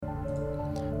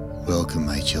Welcome,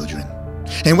 my children.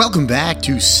 And welcome back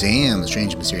to S.A.M, the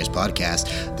Strange and Mysterious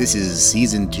Podcast. This is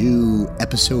Season 2,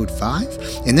 Episode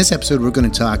 5. In this episode, we're going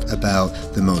to talk about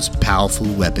the most powerful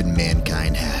weapon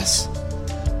mankind has.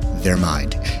 Their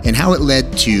mind. And how it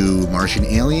led to Martian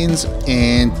aliens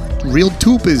and real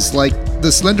tulpas like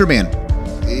the Slender Man.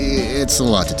 It's a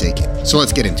lot to take in. So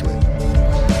let's get into it.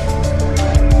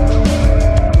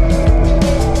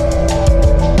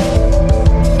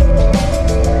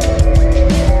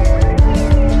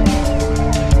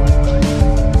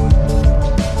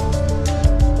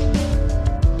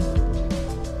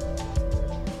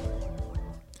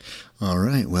 All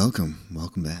right, welcome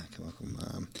back.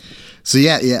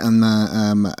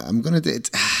 I'm gonna.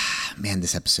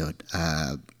 This episode,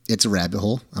 it's a rabbit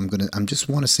hole. I'm just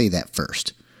want to say that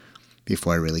first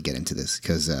before I really get into this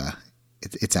because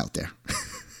it's out there.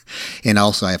 And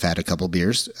also, I've had a couple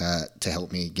beers to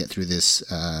help me get through this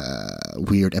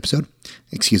weird episode.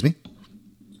 Excuse me.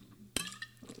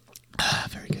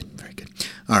 Very good.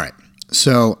 All right,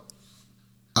 so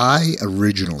I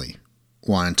originally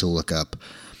wanted to look up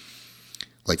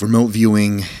like remote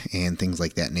viewing and things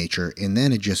like that nature. And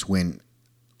then it just went,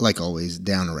 like always,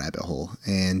 down a rabbit hole.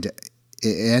 And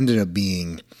it ended up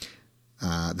being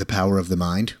the power of the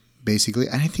mind, basically.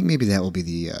 And I think maybe that will be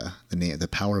the name, the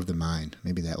power of the mind.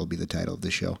 Maybe that will be the title of the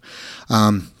show.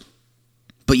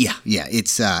 But yeah,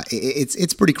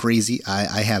 it's pretty crazy.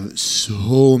 I have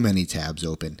so many tabs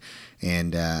open,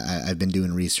 and I've been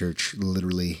doing research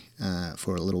literally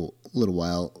for a little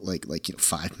while, like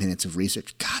 5 minutes of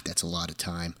research. God, that's a lot of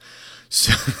time.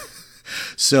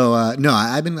 No,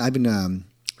 I've been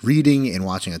reading and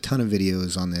watching a ton of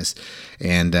videos on this,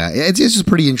 and it's just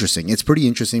pretty interesting. It's pretty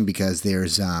interesting because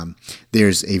there's a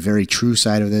very true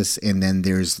side of this, and then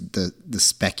there's the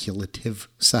speculative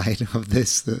side of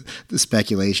this, the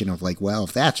speculation of like, well,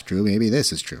 if that's true, maybe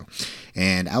this is true,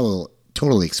 and I will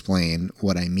totally explain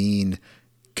what I mean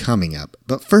coming up.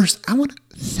 But first, I want to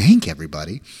thank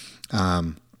everybody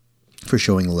for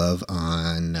showing love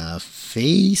on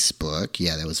Facebook.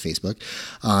 Yeah, that was Facebook.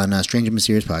 On Strange and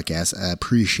Mysterious Podcast. I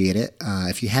appreciate it.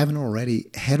 If you haven't already,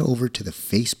 head over to the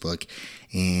Facebook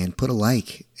and put a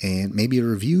like and maybe a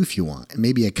review if you want.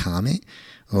 Maybe a comment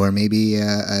or maybe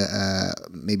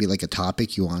maybe like a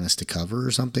topic you want us to cover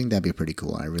or something. That'd be pretty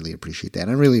cool. I really appreciate that.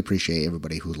 And I really appreciate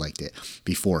everybody who liked it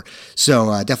before. So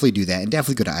definitely do that, and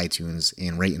definitely go to iTunes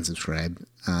and rate and subscribe.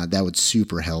 That would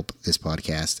super help this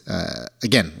podcast.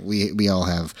 Again, we all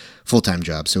have full-time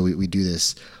jobs, so we do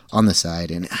this on the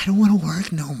side, and I don't want to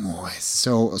work no more.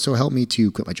 So help me to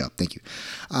quit my job. Thank you.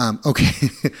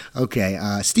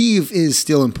 Okay. Steve is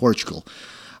still in Portugal.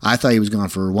 I thought he was gone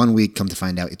for 1 week. Come to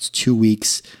find out, it's 2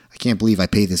 weeks. I can't believe I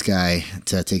pay this guy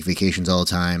to take vacations all the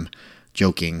time.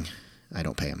 Joking. I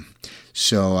don't pay him.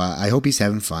 So I hope he's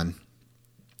having fun.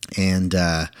 And,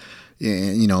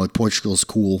 Portugal's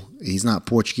cool. He's not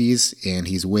Portuguese, and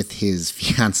he's with his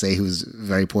fiance, who's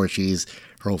very Portuguese.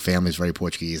 Her whole family's very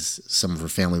Portuguese. Some of her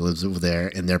family lives over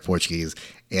there, and they're Portuguese.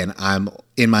 And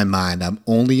in my mind, I'm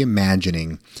only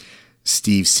imagining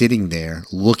Steve sitting there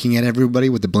looking at everybody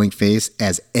with a blank face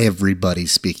as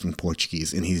everybody's speaking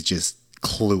Portuguese, and he's just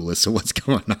clueless of what's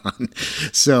going on.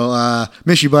 So,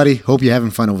 miss you, buddy. Hope you're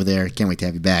having fun over there. Can't wait to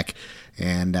have you back,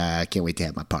 and can't wait to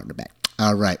have my partner back.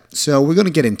 All right, so we're going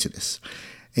to get into this,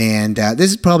 and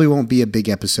this probably won't be a big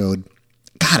episode.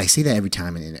 God, I say that every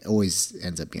time, and it always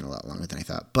ends up being a lot longer than I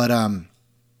thought. But I'm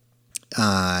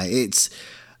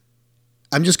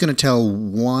just going to tell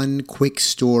one quick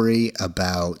story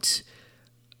about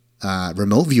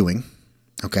remote viewing,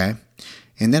 okay?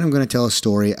 And then I'm going to tell a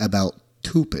story about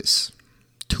tulpas.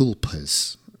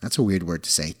 Tulpas. That's a weird word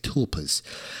to say, tulpas.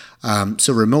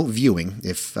 So remote viewing,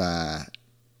 if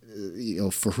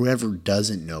for whoever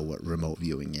doesn't know what remote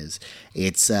viewing is,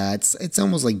 it's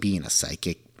almost like being a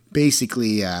psychic.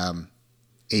 Basically, a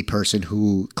person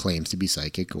who claims to be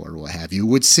psychic or what have you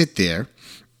would sit there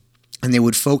and they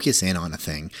would focus in on a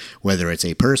thing, whether it's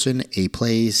a person, a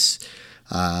place,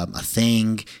 a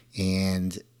thing,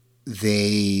 and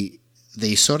they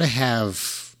sort of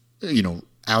have,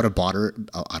 out of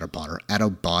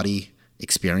body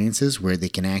experiences where they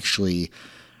can actually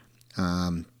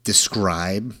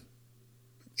describe,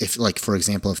 if, like, for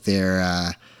example, if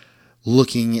they're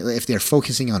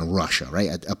focusing on Russia,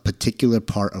 right, a particular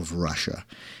part of Russia,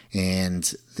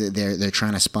 and they're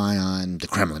trying to spy on the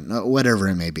Kremlin, whatever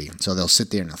it may be. So they'll sit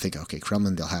there and they'll think, okay,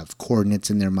 Kremlin, they'll have coordinates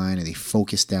in their mind, and they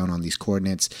focus down on these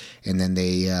coordinates, and then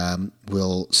they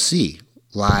will see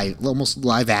almost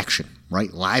live action,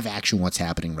 right? Live action, what's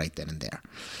happening right then and there.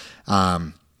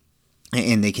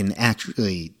 And they can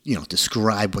actually,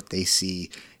 describe what they see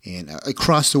and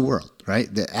across the world,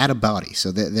 right? They're out of body,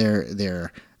 so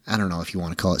they're I don't know if you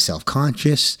want to call it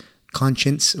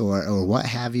conscience or what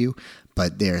have you,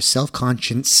 but they're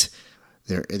self-conscious.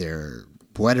 They're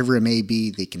whatever it may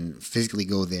be. They can physically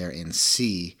go there and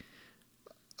see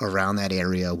around that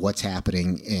area what's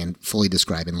happening and fully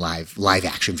describe in live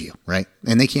action view, right?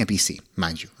 And they can't be seen,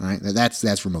 mind you. All right,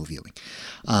 that's remote viewing.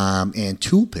 And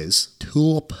tulpas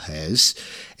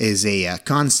is a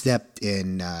concept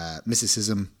in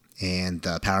mysticism and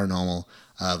paranormal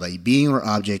of a being or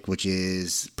object which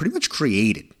is pretty much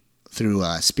created through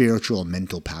spiritual and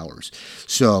mental powers.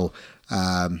 So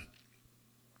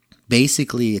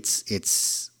basically,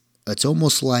 it's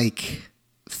almost like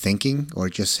thinking, or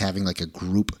just having like a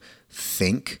group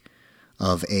think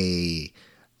of a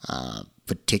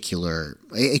particular.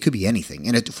 It could be anything,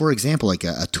 and for example, like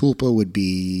a tulpa would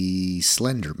be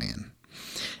Slender Man.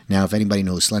 Now, if anybody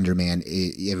knows Slender Man,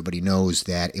 everybody knows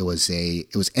that it was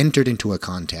entered into a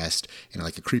contest,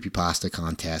 like a creepypasta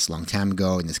contest a long time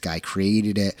ago, and this guy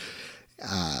created it.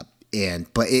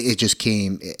 But it just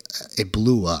it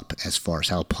blew up as far as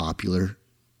how popular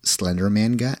Slender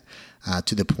Man got,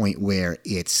 to the point where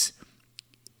it's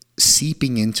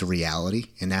seeping into reality,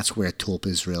 and that's where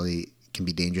tulpas really can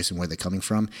be dangerous and where they're coming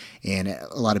from. And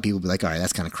a lot of people will be like, all right,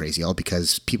 that's kind of crazy, all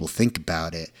because people think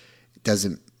about it. It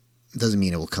doesn't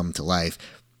mean it will come to life.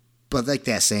 But like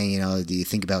that saying, do you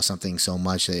think about something so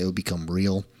much that it will become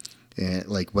real?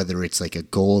 Like whether it's like a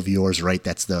goal of yours, right?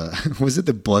 That's was it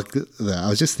the book? I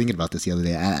was just thinking about this the other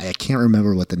day. I can't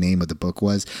remember what the name of the book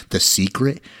was. The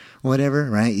Secret, whatever,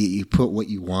 right? You put what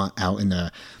you want out in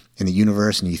the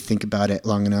universe, and you think about it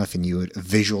long enough, and you would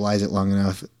visualize it long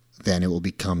enough, then it will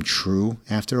become true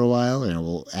after a while, and it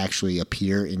will actually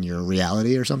appear in your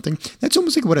reality or something. That's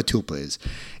almost like what a tulpa is,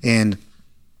 and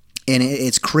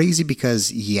it's crazy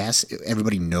because yes,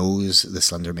 everybody knows the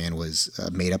Slender Man was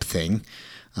a made up thing.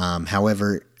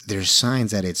 However, there's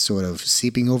signs that it's sort of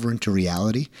seeping over into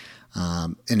reality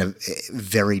in a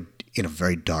very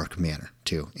dark manner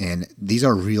too. And these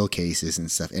are real cases and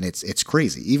stuff, and it's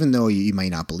crazy. Even though you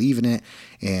might not believe in it,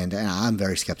 and I'm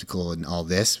very skeptical in all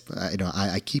this.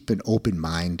 I keep an open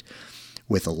mind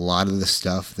with a lot of the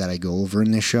stuff that I go over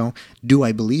in this show. Do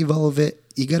I believe all of it?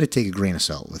 You got to take a grain of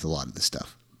salt with a lot of the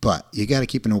stuff, but you got to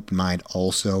keep an open mind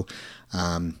also,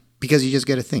 because you just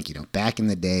got to think. Back in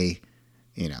the day.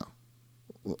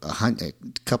 A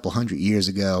couple hundred years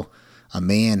ago, a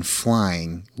man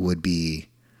flying would be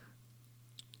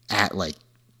at like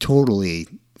totally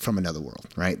from another world,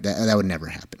 right? That would never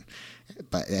happen.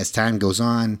 But as time goes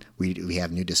on, we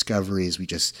have new discoveries. We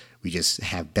just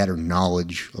have better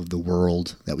knowledge of the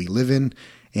world that we live in,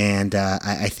 and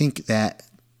I think that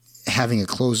having a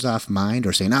closed off mind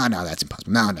or saying no, that's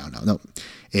impossible, no,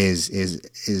 is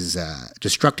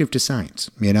destructive to science,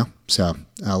 So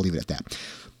I'll leave it at that.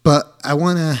 But I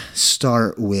want to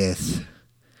start with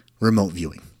remote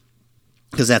viewing,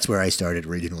 because that's where I started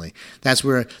originally. That's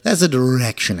the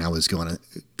direction I was going to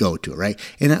go to, right?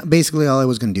 And basically all I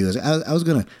was going to do is I'm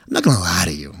not going to lie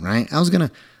to you, right? I was going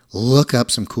to look up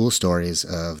some cool stories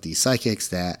of these psychics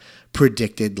that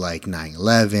predicted like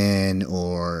 9/11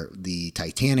 or the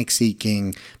Titanic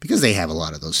sinking, because they have a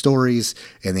lot of those stories,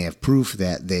 and they have proof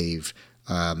that they've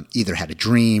either had a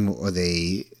dream, or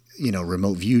they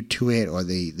remote viewed to it, or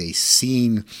they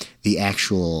seen the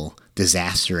actual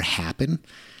disaster happen,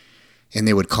 and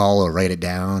they would call or write it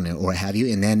down or what have you,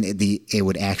 and then it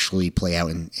would actually play out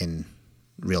in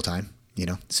real time.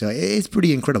 So it's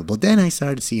pretty incredible. But then I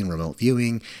started seeing remote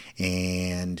viewing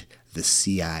and the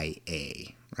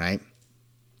CIA, right?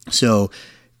 So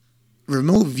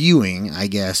remote viewing, I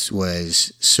guess,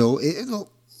 was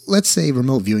let's say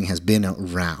remote viewing has been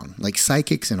around, like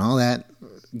psychics and all that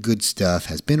good stuff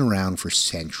has been around for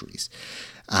centuries.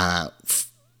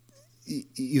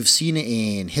 You've seen it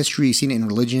in history, you've seen it in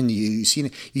religion, you've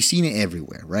seen it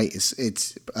everywhere, right?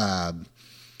 It's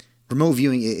remote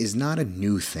viewing is not a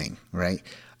new thing, right?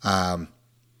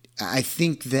 I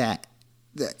think that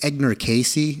Edgar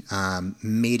Casey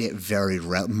made it very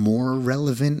more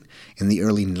relevant in the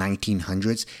early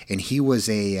 1900s, and he was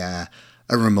a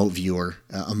remote viewer,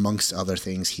 amongst other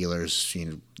things, healers.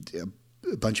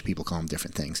 A bunch of people call them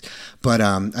different things, but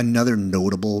another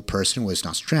notable person was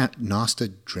Nostradamus.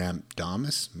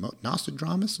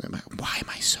 Why am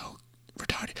I so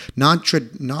retarded?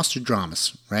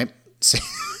 Nostradamus, right?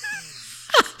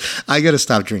 I gotta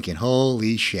stop drinking.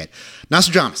 Holy shit.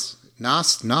 Nostradamus.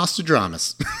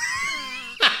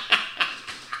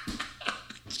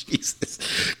 Jesus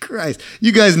Christ.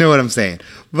 You guys know what I'm saying.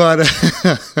 But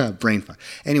brain fart.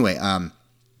 Anyway,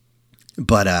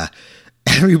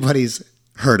 everybody's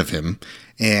heard of him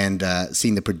and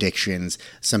seen the predictions.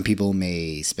 Some people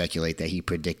may speculate that he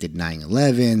predicted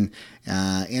 9/11,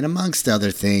 and amongst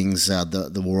other things,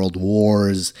 the world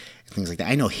wars and things like that.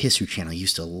 I know History Channel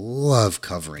used to love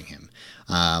covering him.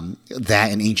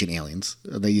 That and Ancient Aliens.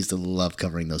 They used to love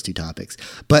covering those two topics.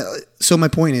 But so my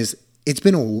point is, it's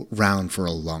been around for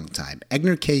a long time.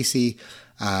 Edgar Casey,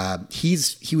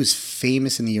 he was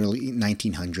famous in the early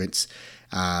 1900s.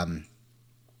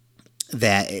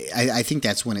 That I think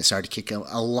that's when it started to kick out.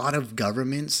 A lot of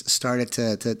governments started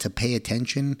to pay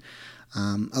attention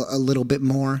a little bit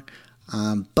more.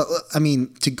 But I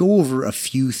mean, to go over a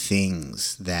few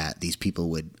things that these people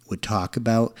would talk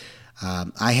about,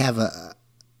 I have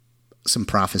some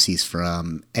prophecies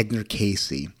from Edgar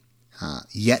Casey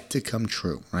yet to come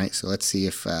true, right? So let's see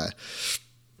if,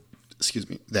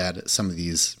 that some of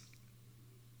these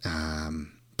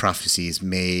prophecies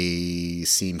may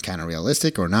seem kind of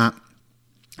realistic or not.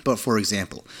 But for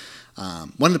example,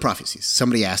 one of the prophecies,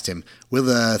 somebody asked him, will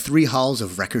the 3 halls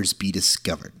of records be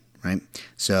discovered? Right?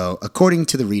 So according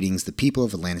to the readings, the people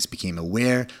of Atlantis became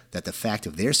aware that the fact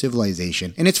of their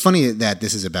civilization, and it's funny that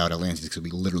this is about Atlantis because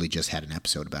we literally just had an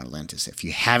episode about Atlantis. If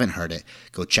you haven't heard it,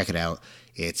 go check it out.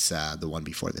 It's the one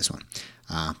before this one.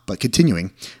 But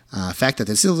continuing, fact that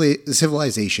the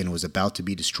civilization was about to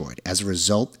be destroyed. As a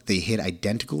result, they hid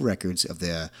identical records of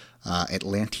the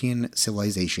Atlantean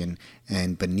civilization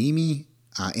and Benimi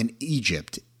in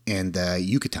Egypt and the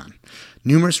Yucatan.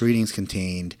 Numerous readings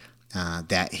contained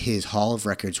that his Hall of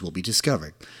Records will be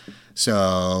discovered.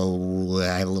 So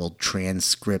I have a little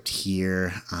transcript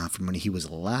here from when he was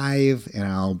alive, and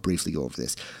I'll briefly go over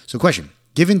this. So question,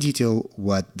 give in detail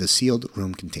what the sealed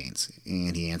room contains.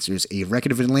 And he answers, a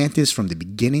record of Atlantis from the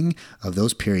beginning of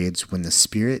those periods when the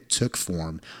spirit took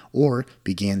form or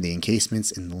began the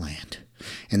encasements in the land,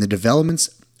 and the developments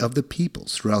of the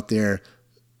peoples throughout their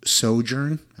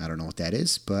sojourn. I don't know what that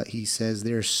is, but he says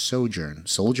their sojourn.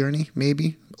 Sojourney,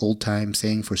 maybe? Old time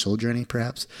saying for sojourning,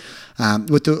 perhaps.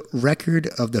 With the record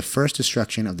of the first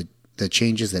destruction of the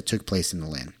changes that took place in the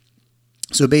land.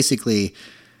 So basically,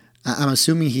 I'm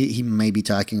assuming he may be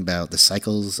talking about the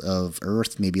cycles of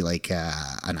Earth, maybe like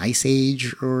an ice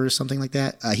age or something like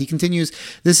that. He continues,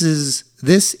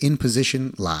 this in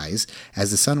position lies, as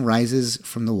the sun rises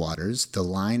from the waters, the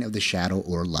line of the shadow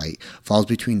or light falls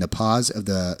between the paws of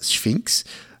the Sphinx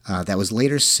that was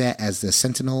later set as the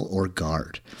sentinel or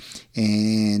guard,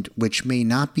 and which may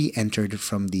not be entered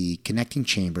from the connecting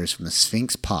chambers from the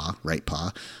Sphinx paw, right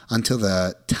paw, until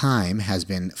the time has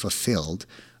been fulfilled,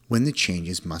 when the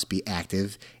changes must be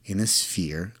active in the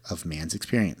sphere of man's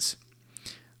experience.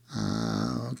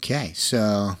 Okay,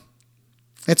 so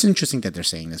it's interesting that they're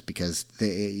saying this because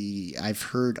I've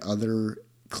heard other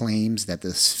claims that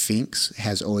the Sphinx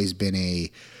has always been a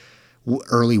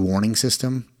early warning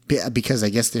system, because I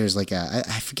guess there's like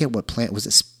I forget what planet, was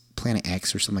it Planet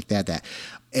X or something like that, that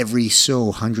every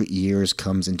 100 years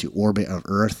comes into orbit of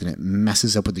Earth and it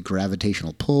messes up with the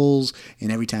gravitational pulls,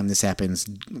 and every time this happens,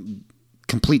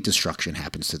 complete destruction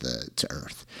happens to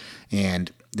Earth.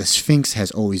 And the Sphinx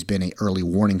has always been an early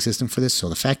warning system for this. So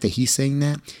the fact that he's saying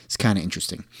that is kind of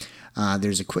interesting.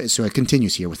 So it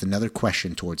continues here with another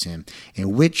question towards him.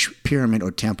 In which pyramid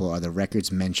or temple are the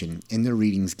records mentioned in the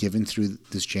readings given through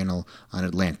this channel on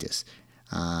Atlantis?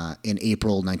 In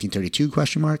April 1932, ?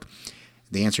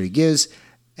 The answer he gives,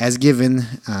 as given,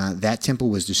 that temple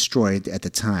was destroyed at the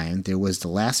time there was the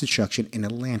last destruction in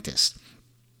Atlantis.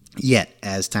 Yet,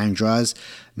 as time draws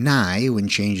nigh, when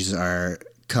changes are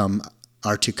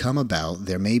to come about,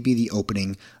 there may be the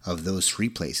opening of those 3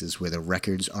 places where the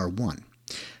records are won.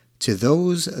 To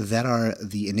those that are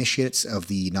the initiates of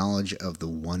the knowledge of the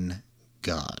one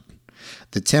God.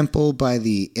 The temple by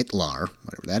the Itlar,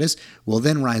 whatever that is, will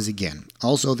then rise again.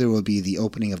 Also, there will be the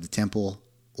opening of the temple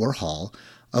or hall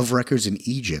of records in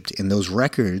Egypt, and those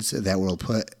records that will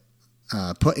put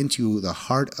into the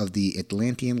heart of the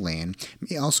Atlantean land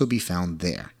may also be found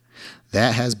there.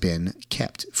 That has been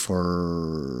kept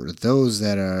for those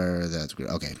that are... That's good.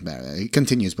 Okay, it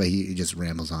continues, but he just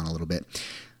rambles on a little bit.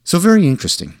 So very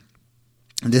interesting.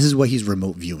 This is what he's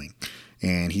remote viewing.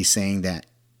 And he's saying that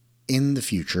in the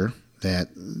future, that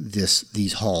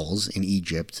these halls in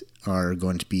Egypt are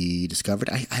going to be discovered.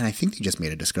 And I think they just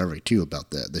made a discovery, too, about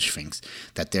the Sphinx,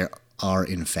 that there are,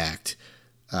 in fact...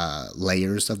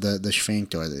 layers of the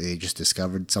Sphinx, or they just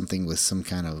discovered something with some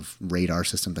kind of radar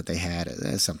system that they had,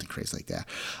 something crazy like that.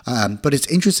 But it's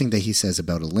interesting that he says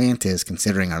about Atlantis,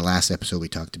 considering our last episode we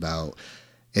talked about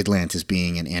Atlantis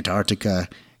being in Antarctica,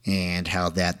 and how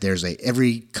that there's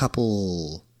every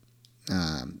couple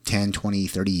 10, 20,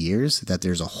 30 years that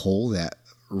there's a hole that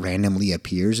randomly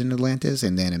appears in Atlantis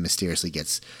and then it mysteriously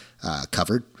gets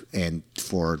covered. And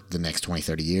for the next 20,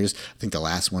 30 years, I think the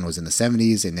last one was in the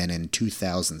 70s. And then in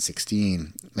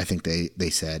 2016, I think they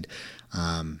said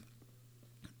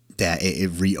that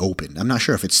it reopened. I'm not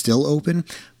sure if it's still open,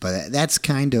 but that's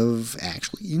kind of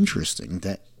actually interesting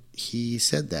that he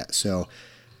said that. So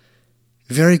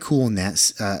very cool in that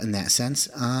sense.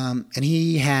 And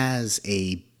he has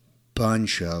a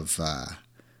bunch of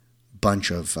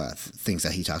things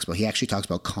that he talks about. He actually talks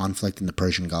about conflict in the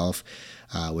Persian Gulf,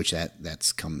 which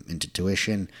that's come into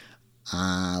tuition.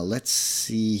 Let's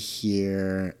see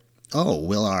here. Oh,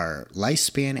 will our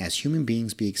lifespan as human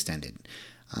beings be extended?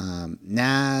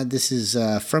 This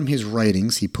is from his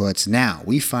writings. He puts, now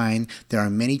we find there are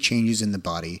many changes in the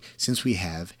body since we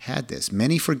have had this,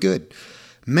 many for good.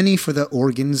 Many for the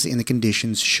organs and the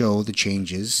conditions show the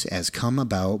changes as come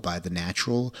about by the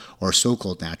natural or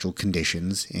so-called natural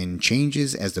conditions and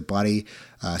changes as the body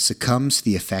succumbs to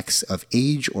the effects of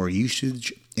age or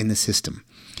usage in the system.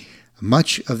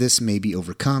 Much of this may be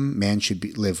overcome. Man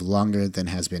should live longer than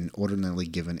has been ordinarily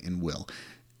given in will.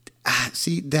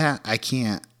 See, that I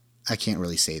can't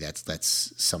really say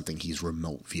that's something he's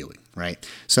remote viewing, right?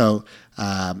 So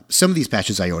some of these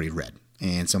patches I already read,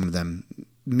 and some of them,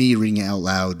 me reading it out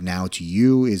loud now to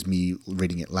you is me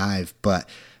reading it live, but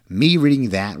me reading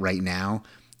that right now,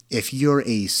 if you're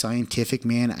a scientific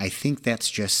man, I think that's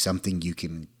just something you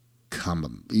can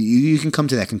come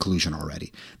to that conclusion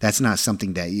already. That's not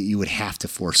something that you would have to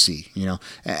foresee,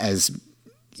 as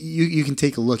you can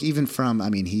take a look, even from,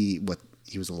 he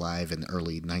was alive in the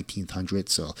early 1900s,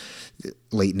 so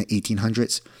late in the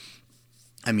 1800s.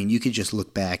 You could just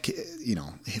look back,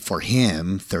 for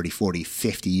him, 30, 40,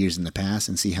 50 years in the past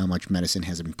and see how much medicine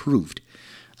has improved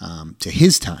to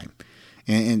his time.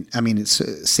 And it's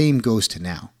same goes to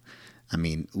now.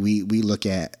 We look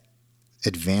at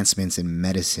advancements in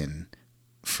medicine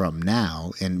from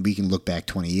now, and we can look back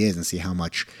 20 years and see how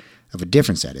much of a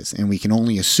difference that is. And we can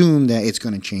only assume that it's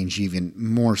going to change even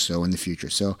more so in the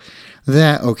future. So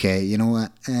that, okay, you know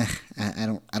what? I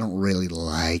don't really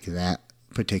like that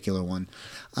particular one.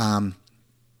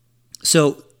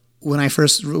 So when I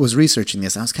first was researching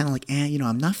this, I was kind of like,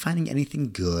 I'm not finding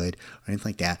anything good or anything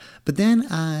like that. But then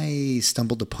I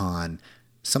stumbled upon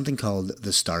something called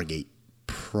the Stargate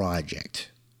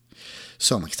Project.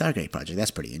 So I'm like, Stargate Project,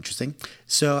 that's pretty interesting.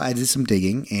 So I did some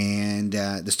digging, and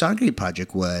the Stargate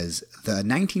Project was the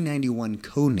 1991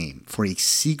 code name for a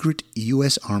secret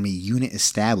U.S. Army unit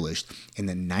established in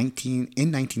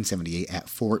 1978 at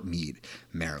Fort Meade,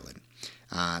 Maryland.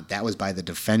 That was by the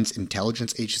Defense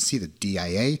Intelligence Agency, the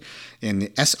DIA, and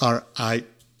the SRI,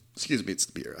 excuse me, it's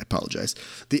the beer, I apologize,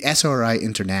 the SRI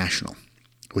International,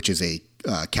 which is a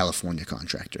California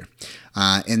contractor.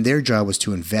 And their job was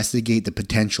to investigate the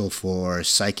potential for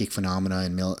psychic phenomena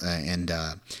in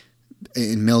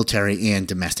military and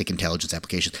domestic intelligence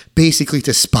applications, basically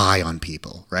to spy on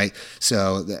people, right?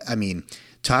 So,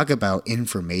 talk about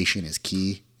information is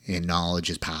key. And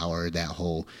knowledge is power, that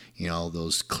whole,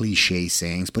 those cliche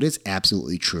sayings, but it's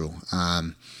absolutely true.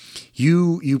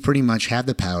 You pretty much have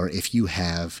the power if you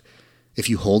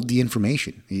hold the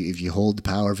information, if you hold the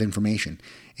power of information.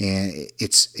 And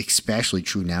it's especially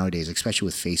true nowadays, especially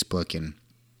with Facebook and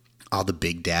all the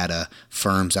big data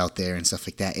firms out there and stuff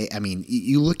like that.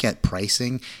 You look at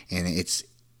pricing, and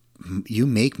you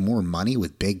make more money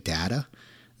with big data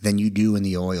than you do in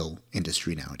the oil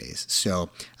industry nowadays.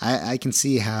 So I can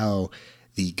see how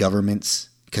the governments,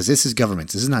 because this is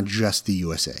governments, this is not just the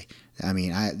USA.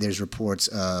 There's reports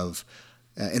of,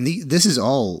 this is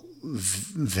all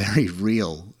very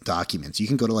real documents. You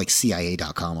can go to like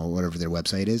CIA.com or whatever their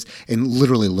website is and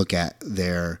literally look at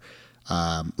their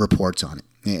reports on it.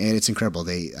 And it's incredible.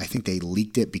 I think they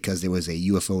leaked it because there was a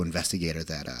UFO investigator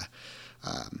that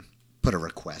put a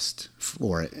request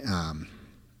for it.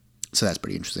 So that's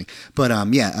pretty interesting. But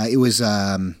it was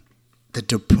the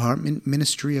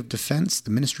Ministry of Defense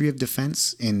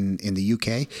in the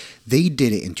UK. They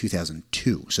did it in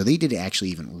 2002. So they did it actually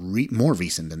even more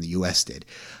recent than the US did.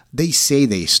 They say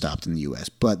they stopped in the US,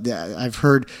 but I've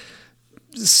heard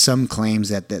some claims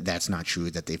that that's not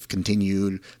true, that they've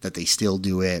continued, that they still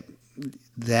do it.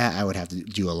 That I would have to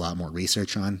do a lot more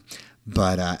research on.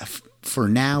 But for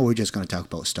now, we're just going to talk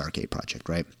about Stargate Project,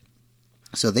 right?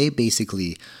 So they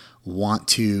basically want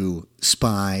to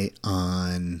spy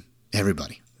on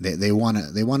everybody. They want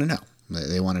to know.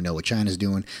 They want to know what China's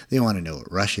doing. They want to know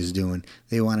what Russia's doing.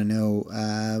 They want to know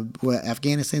what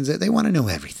Afghanistan's. They want to know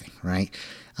everything, right?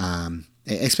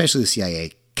 Especially the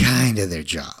CIA, kind of their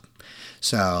job.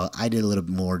 So I did a little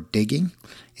bit more digging,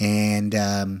 and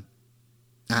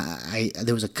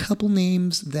there was a couple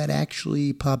names that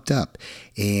actually popped up,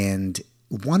 and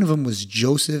one of them was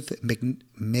Joseph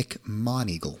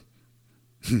McMonegle.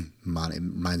 It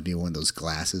reminds me of one of those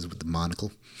glasses with the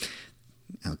monocle.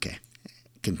 Okay,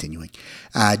 continuing.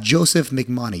 Joseph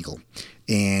McMonegle,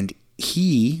 and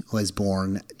he was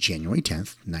born January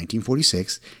 10th,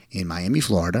 1946, in Miami,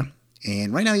 Florida.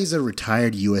 And right now he's a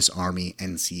retired U.S. Army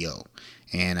NCO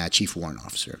and a Chief Warrant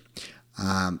Officer.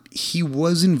 He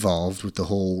was involved with the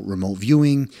whole remote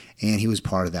viewing, and he was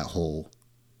part of that whole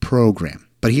program.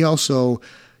 But he also,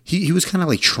 he was kind of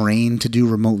like trained to do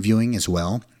remote viewing as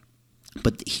well.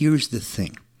 But here's the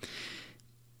thing.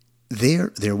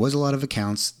 There was a lot of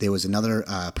accounts. There was another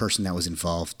person that was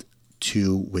involved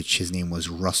too, which his name was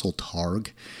Russell Targ.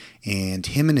 And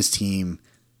him and his team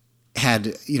had,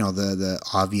 the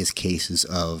obvious cases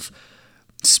of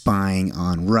spying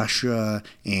on Russia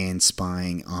and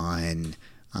spying on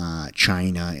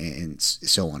China and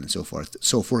so on and so forth.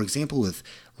 So, for example, with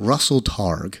Russell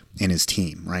Targ and his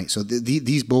team, right? So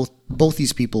these both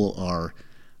these people are,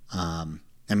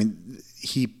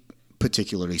 he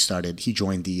particularly he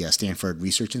joined the Stanford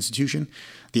Research Institution,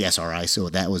 the SRI. So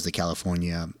that was the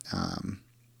California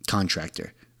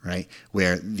contractor, right?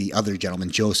 Where the other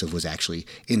gentleman, Joseph, was actually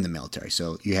in the military.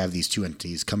 So you have these two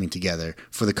entities coming together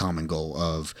for the common goal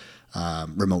of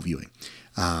remote viewing.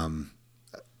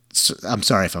 So I'm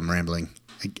sorry if I'm rambling.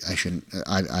 I shouldn't.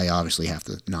 I obviously have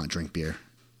to not drink beer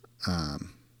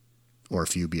or a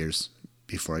few beers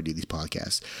before I do these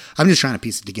podcasts. I'm just trying to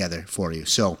piece it together for you.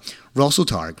 So Russell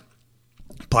Targ,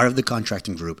 part of the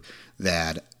contracting group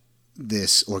that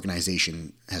this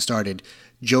organization has started,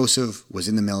 Joseph was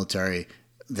in the military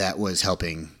that was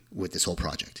helping with this whole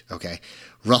project. Okay,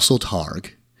 Russell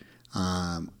Targ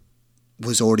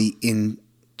was already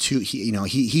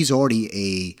he's already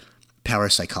a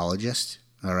parapsychologist.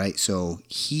 All right, so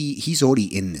he's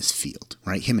already in this field,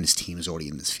 right? Him and his team is already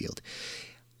in this field.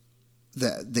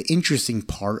 The interesting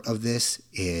part of this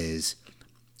is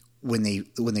when they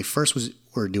first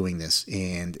were doing this,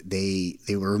 and they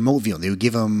were remote viewing. They would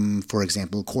give them, for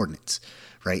example, coordinates,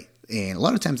 right? And a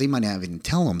lot of times they might not even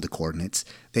tell them the coordinates.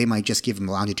 They might just give them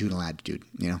longitude and latitude.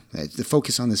 The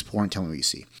focus on this point, tell me what you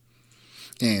see.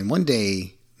 And one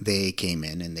day they came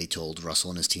in and they told Russell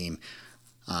and his team,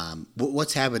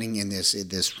 what's happening in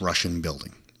this Russian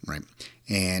building, right?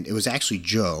 And it was actually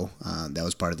Joe that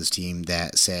was part of this team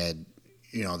that said,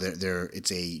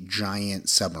 it's a giant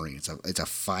submarine. It's a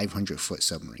 500-foot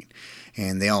submarine,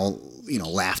 and they all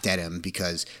laughed at him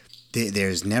because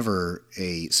there's never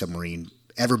a submarine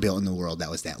ever built in the world that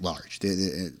was that large.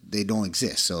 They don't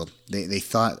exist. So they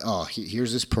thought, oh,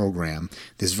 here's this program,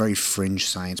 this very fringe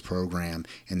science program,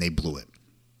 and they blew it.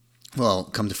 Well,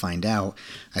 come to find out,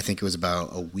 I think it was about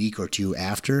a week or two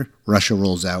after, Russia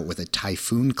rolls out with a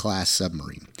Typhoon-class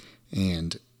submarine.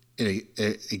 And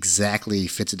it exactly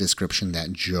fits a description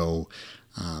that Joe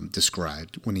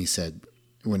described when he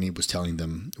was telling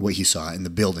them what he saw in the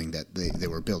building that they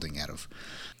were building out of.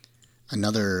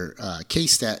 Another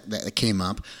case that came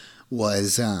up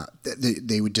was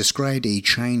they would describe a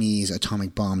Chinese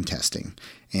atomic bomb testing.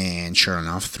 And sure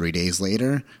enough, 3 days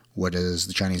later, what does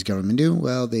the Chinese government do?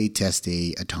 Well, they test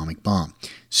a atomic bomb.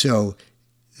 So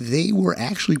they were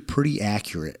actually pretty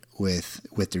accurate with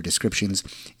their descriptions,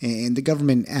 and the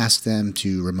government asked them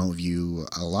to remote view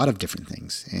a lot of different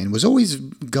things, and it was always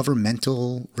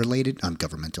governmental related.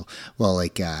 Well, I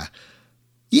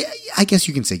guess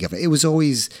you can say government. It was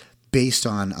always based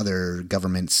on other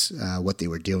governments, what they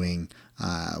were doing,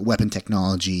 weapon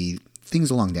technology,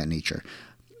 things along that nature.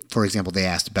 For example, they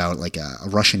asked about like a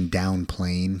Russian down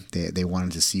plane. They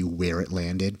wanted to see where it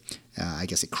landed. I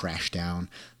guess it crashed down.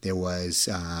 There was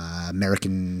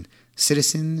American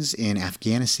citizens in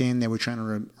Afghanistan that were trying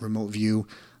to remote view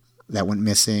that went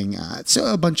missing. So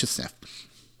a bunch of stuff.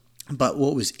 But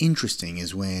what was interesting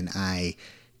is when I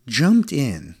jumped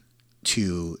in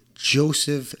to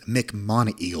Joseph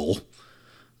McMonegle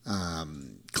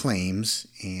claims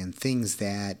and things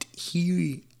that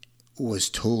he was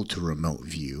told to remote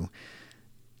view,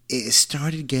 it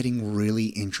started getting really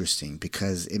interesting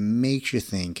because it makes you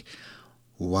think,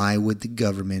 why would the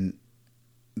government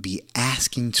be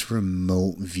asking to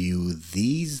remote view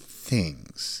these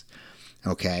things?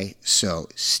 Okay, so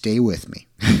stay with me.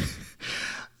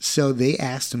 So they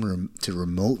asked him to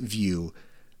remote view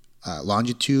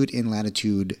longitude and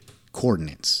latitude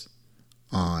coordinates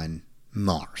on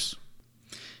Mars.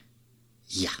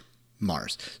 Yeah,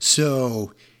 Mars.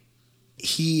 So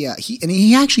he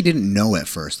actually didn't know at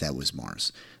first that was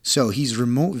Mars. So he's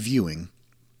remote viewing,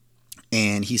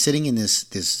 and he's sitting in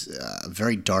this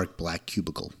very dark black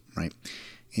cubicle, right?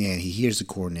 And he hears the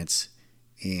coordinates,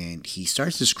 and he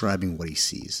starts describing what he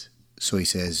sees. So he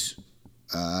says,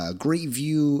 great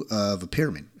view of a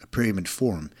pyramid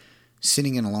form,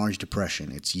 sitting in a large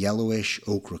depression. It's yellowish,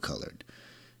 ochre colored.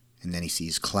 And then he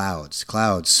sees clouds,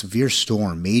 severe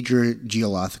storm, major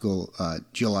geological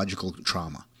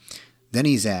trauma. Then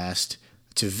he's asked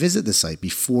to visit the site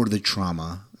before the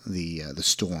trauma, the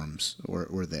storms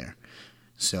were there.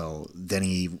 So then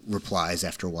he replies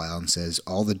after a while and says,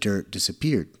 all the dirt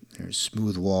disappeared. There's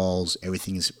smooth walls,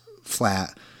 everything is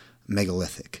flat,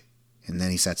 megalithic. And then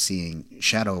he starts seeing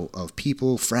shadow of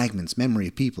people, fragments, memory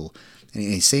of people. And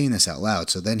he's saying this out loud.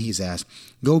 So then he's asked,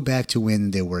 go back to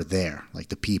when they were there, like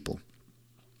the people.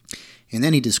 And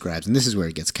then he describes, and this is where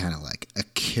it gets kind of like a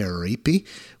creepy,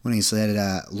 when he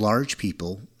said, large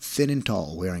people, thin and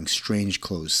tall, wearing strange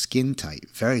clothes, skin tight,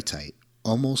 very tight,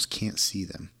 almost can't see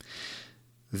them.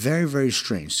 Very, very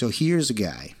strange. So here's a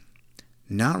guy,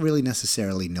 not really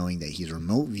necessarily knowing that he's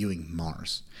remote viewing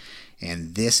Mars.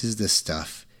 And this is the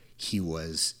stuff he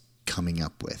was coming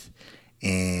up with.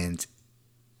 And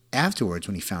afterwards,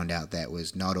 when he found out that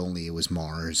was not only it was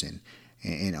Mars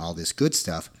and all this good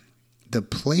stuff, the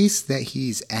place that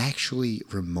he's actually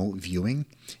remote viewing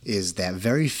is that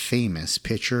very famous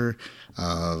picture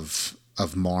of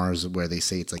Mars where they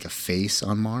say it's like a face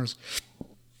on Mars.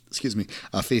 Excuse me,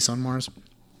 a face on Mars.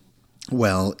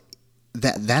 Well,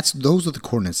 those are the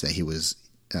coordinates that he was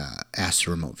asked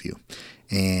to remote view.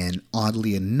 And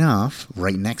oddly enough,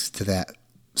 right next to that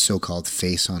so-called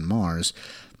face on Mars,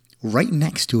 right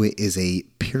next to it is a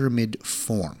pyramid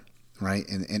form, right?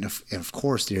 And of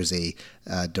course, there's a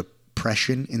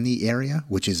depression in the area,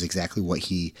 which is exactly what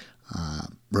he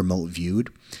remote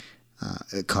viewed.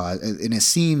 And it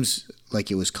seems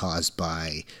like it was caused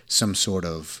by some sort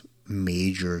of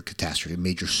major catastrophe,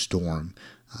 major storm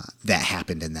that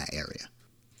happened in that area.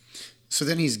 So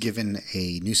then he's given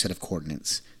a new set of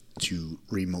coordinates to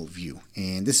remote view.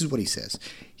 And this is what he says.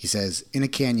 He says, in a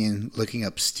canyon, looking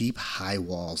up steep, high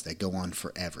walls that go on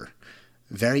forever.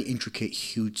 Very intricate,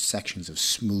 huge sections of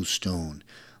smooth stone.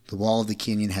 The wall of the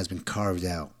canyon has been carved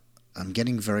out. I'm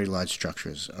getting very large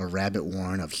structures, a rabbit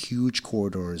warren of huge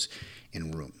corridors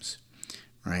and rooms.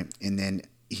 Right? And then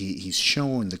he's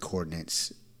shown the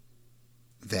coordinates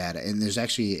that, and there's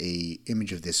actually a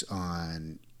image of this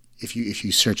on, if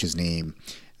you search his name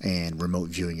and remote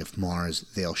viewing of Mars,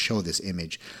 they'll show this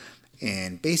image.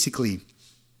 And basically,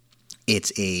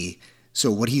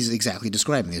 so what he's exactly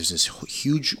describing, there's this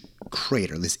huge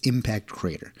crater, this impact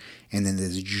crater, and then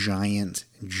this giant,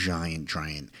 and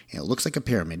it looks like a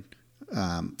pyramid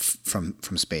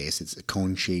from space. It's a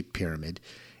cone-shaped pyramid.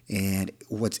 And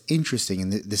what's interesting,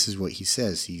 and this is what he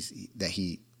says, that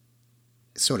he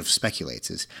sort of speculates,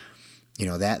 is,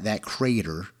 that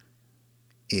crater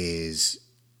is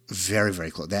very, very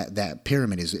close. That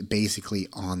pyramid is basically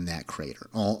on that crater.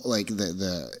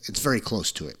 It's very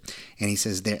close to it. And he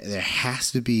says there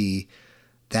has to be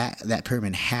that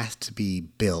pyramid has to be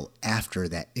built after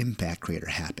that impact crater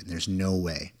happened. There's no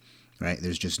way, right?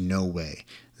 There's just no way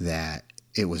that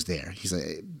it was there. He's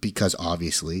like, because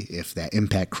obviously, if that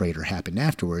impact crater happened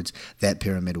afterwards, that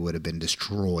pyramid would have been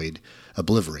destroyed,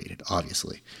 obliterated.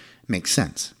 Obviously, makes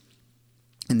sense.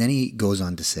 And then he goes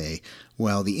on to say,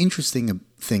 well, the interesting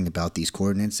thing about these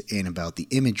coordinates and about the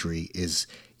imagery is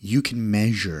you can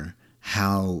measure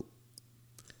how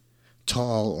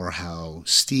tall or how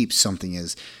steep something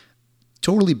is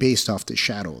totally based off the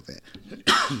shadow of it.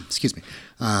 Excuse me.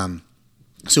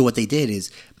 So what they did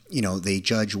is, they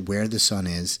judge where the sun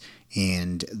is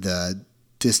and the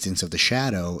distance of the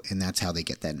shadow, and that's how they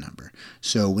get that number.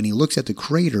 So when he looks at the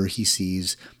crater, he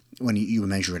sees, when you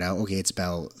measure it out, okay, it's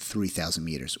about 3,000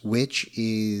 meters, which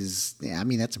is,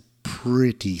 that's a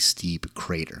pretty steep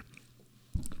crater.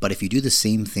 But if you do the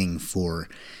same thing for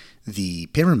the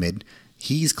pyramid,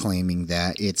 he's claiming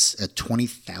that it's a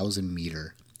 20,000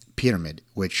 meter pyramid,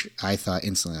 which I thought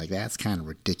instantly, that's kind of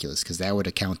ridiculous, because that would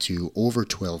account to over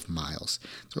 12 miles.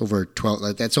 It's over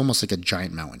 12, that's almost like a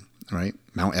giant mountain, right?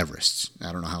 Mount Everest.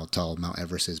 I don't know how tall Mount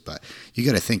Everest is, but you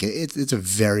got to think it's a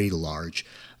very large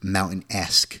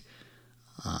mountain-esque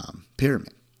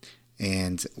pyramid.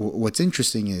 And what's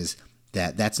interesting is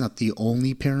that that's not the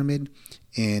only pyramid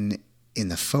in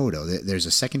the photo. There's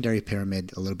a secondary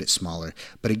pyramid, a little bit smaller,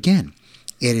 but again,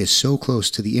 it is so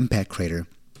close to the impact crater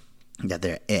that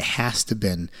it has to have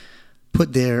been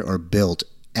put there or built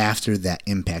after that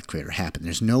impact crater happened.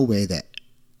 There's no way that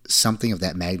something of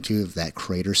that magnitude, of that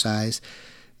crater size,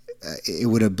 it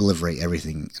would obliterate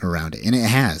everything around it. And it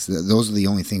has. Those are the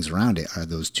only things around it, are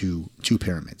those two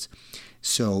pyramids.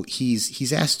 So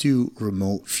he's asked to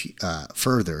remote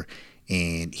further,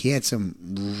 and he had some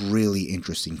really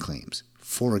interesting claims.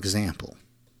 For example,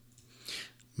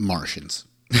 Martians.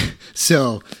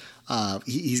 So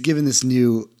he's given this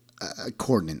new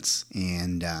coordinates,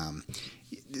 and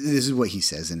this is what he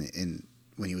says in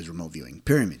when he was remote viewing.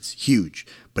 Pyramids, huge,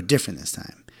 but different this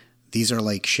time. These are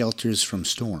like shelters from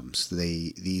storms.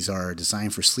 These are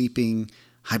designed for sleeping,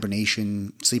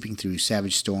 hibernation, sleeping through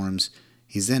savage storms.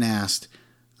 He's then asked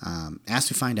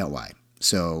to find out why.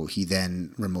 So he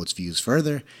then remotes views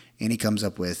further, and he comes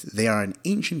up with, they are an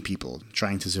ancient people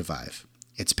trying to survive.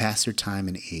 It's past their time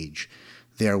and age.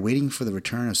 They are waiting for the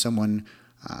return of someone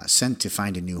sent to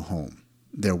find a new home.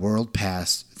 Their world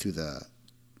passed through the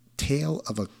tail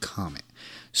of a comet.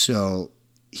 So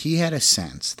he had a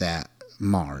sense that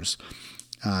Mars,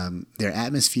 their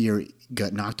atmosphere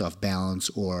got knocked off balance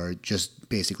or just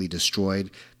basically destroyed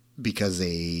because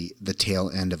the tail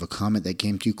end of a comet that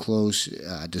came too close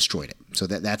destroyed it. So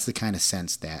that's the kind of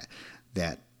sense that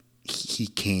he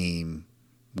came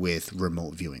with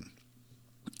remote viewing.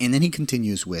 And then he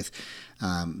continues with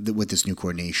this new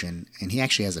coordination, and he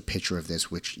actually has a picture of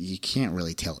this, which you can't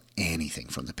really tell anything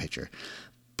from the picture.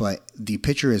 But the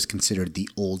picture is considered the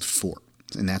old fort,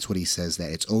 and that's what he says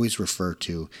that it's always referred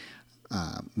to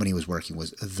when he was working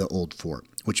was the old fort,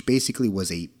 which basically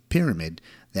was a pyramid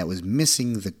that was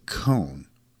missing the cone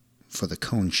for the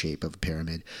cone shape of a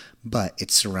pyramid, but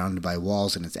it's surrounded by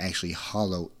walls and it's actually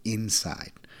hollow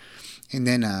inside. And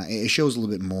then it shows a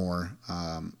little bit more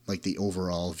like the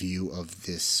overall view of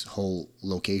this whole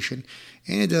location.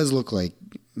 And it does look like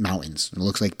mountains. It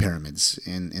looks like pyramids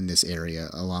in this area,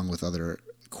 along with other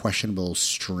questionable,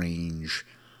 strange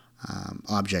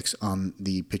objects on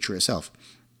the picture itself.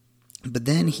 But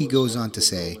then he goes on to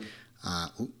say,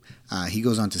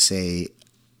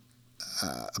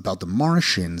 about the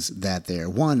Martians that they're,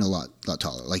 one, a lot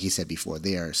taller. Like he said before,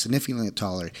 they are significantly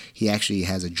taller. He actually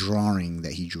has a drawing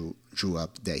that he drew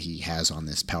up that he has on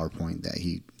this PowerPoint that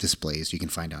he displays. You can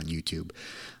find on YouTube.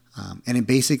 And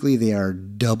basically, they are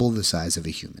double the size of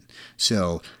a human.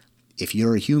 So if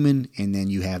you're a human and then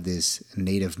you have this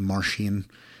native Martian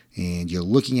and you're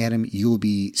looking at him, you'll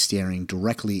be staring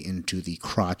directly into the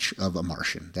crotch of a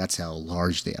Martian. That's how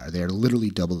large they are. They're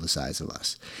literally double the size of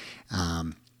us.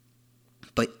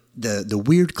 But the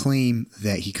weird claim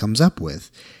that he comes up with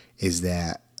is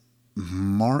that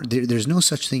there's no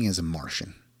such thing as a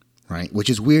Martian, right? Which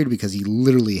is weird because he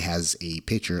literally has a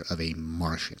picture of a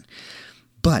Martian.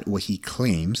 But what he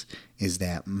claims is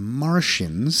that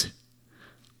Martians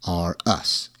are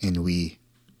us, and we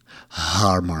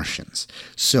are Martians.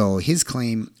 So his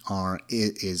claim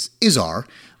is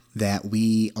that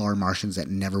we are Martians that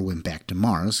never went back to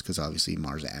Mars, because obviously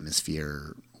Mars'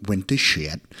 atmosphere went to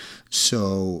shit.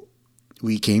 So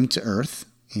we came to Earth,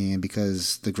 and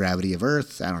because the gravity of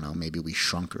Earth, I don't know, maybe we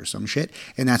shrunk or some shit,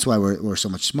 and that's why we're so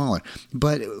much smaller.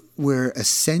 But we're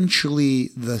essentially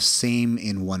the same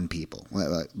in one people.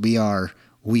 We are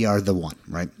the one,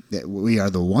 right? We are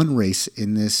the one race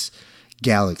in this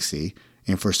galaxy,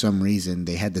 and for some reason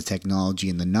they had the technology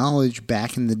and the knowledge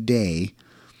back in the day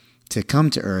to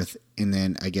come to Earth, and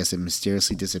then I guess it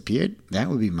mysteriously disappeared. That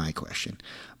would be my question.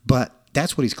 But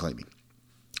that's what he's claiming.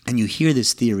 And you hear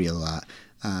this theory a lot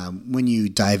when you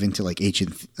dive into like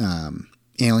ancient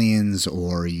aliens,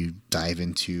 or you dive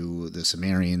into the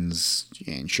Sumerians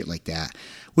and shit like that,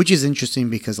 which is interesting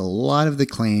because a lot of the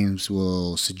claims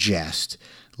will suggest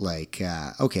like,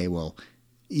 okay, well,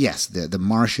 yes, the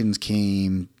Martians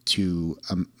came to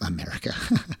America,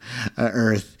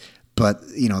 Earth, but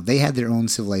you know they had their own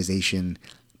civilization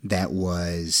that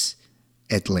was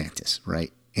Atlantis,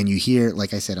 right? And you hear,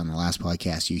 like I said on the last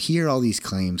podcast, you hear all these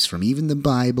claims from even the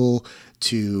Bible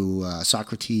to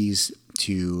Socrates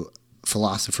to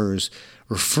philosophers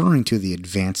referring to the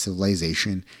advanced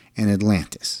civilization and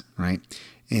Atlantis, right?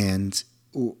 And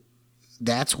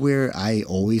that's where I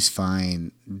always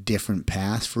find different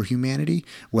paths for humanity,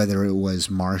 whether it was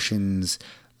Martians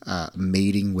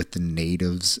mating with the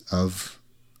natives of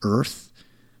Earth,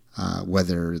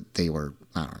 whether they were,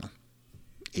 I don't know,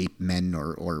 ape men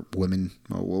or women,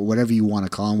 or whatever you want to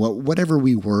call them, whatever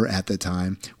we were at the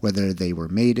time, whether we were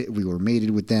mated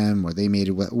with them, or they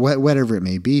mated with, whatever it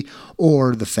may be,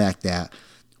 or the fact that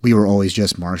we were always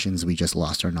just Martians, we just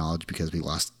lost our knowledge because we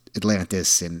lost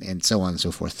Atlantis and so on and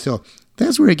so forth. So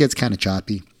that's where it gets kind of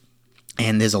choppy.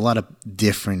 And there's a lot of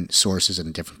different sources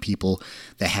and different people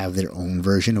that have their own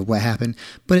version of what happened.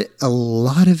 But a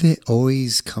lot of it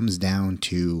always comes down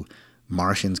to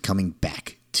Martians coming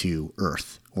back to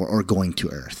Earth or going to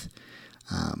Earth,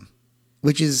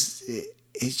 which is,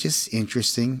 it's just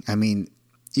interesting. I mean,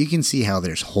 you can see how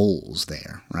there's holes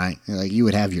there, right? Like you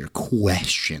would have your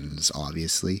questions,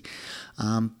 obviously.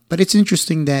 But it's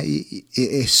interesting that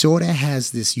it sort of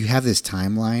has this, you have this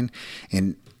timeline,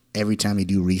 and every time you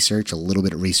do research, a little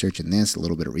bit of research in this, a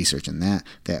little bit of research in that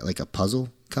like a puzzle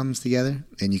comes together.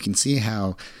 And you can see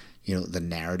how, the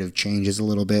narrative changes a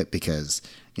little bit because,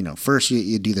 first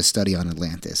you do the study on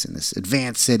Atlantis and this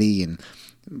advanced city and,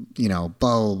 blah,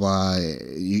 blah, blah,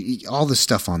 all the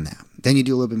stuff on that. Then you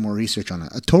do a little bit more research on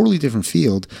a totally different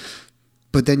field,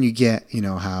 but then you get,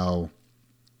 how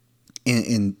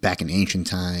back in ancient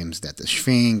times that the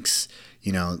Sphinx,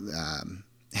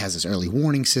 has this early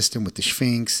warning system with the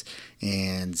Sphinx,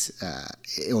 and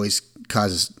it always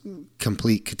causes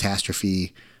complete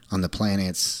catastrophe on the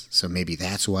planets. So maybe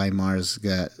that's why Mars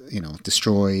got,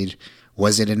 destroyed.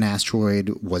 Was it an asteroid?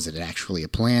 Was it actually a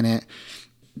planet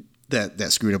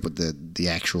that screwed up with the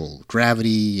actual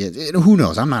gravity? Who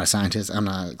knows? I'm not a scientist. I'm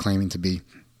not claiming to be.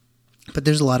 But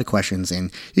there's a lot of questions,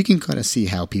 and you can kind of see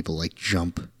how people like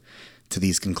jump to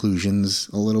these conclusions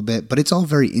a little bit, but it's all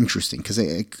very interesting because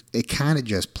it kind of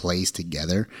just plays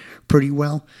together pretty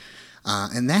well,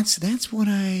 and that's what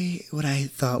I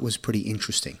thought was pretty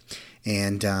interesting.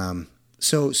 And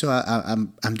so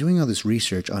I'm doing all this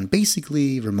research on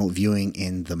basically remote viewing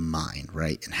in the mind,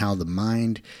 right, and how the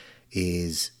mind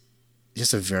is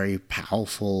just a very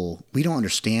powerful. We don't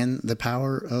understand the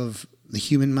power of the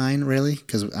human mind, really,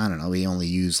 because, I don't know, we only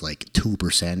use like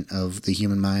 2% of the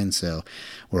human mind, so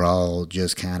we're all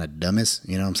just kind of dummies,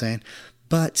 you know what I'm saying?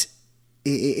 But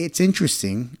it's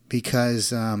interesting because,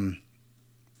 there's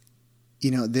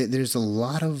a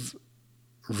lot of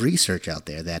research out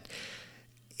there that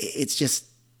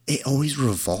it always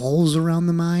revolves around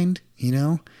the mind,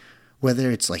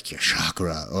 whether it's like your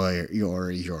chakra or your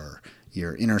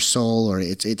inner soul, or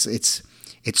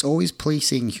it's always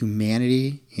placing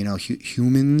humanity,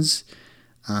 humans,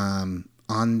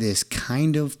 on this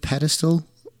kind of pedestal,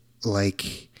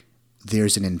 like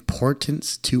there's an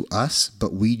importance to us,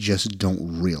 but we just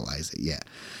don't realize it yet.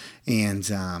 And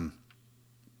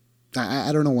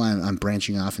I don't know why I'm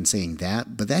branching off and saying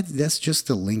that, but that's just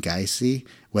the link I see.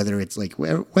 Whether it's like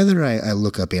whether I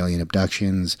look up alien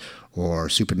abductions or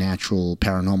supernatural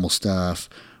paranormal stuff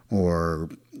or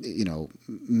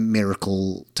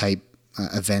miracle type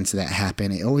events that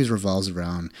happen, it always revolves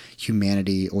around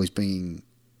humanity always being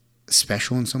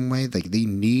special in some way. Like they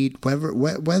need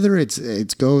whether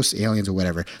it's ghosts, aliens, or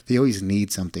whatever. They always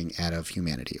need something out of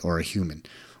humanity or a human.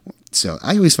 So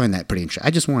I always find that pretty interesting.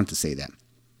 I just wanted to say that,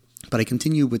 but I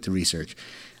continue with the research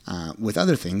with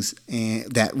other things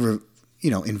that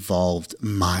involved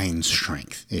mind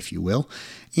strength, if you will,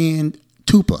 and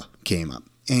tulpa came up.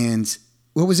 And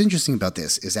what was interesting about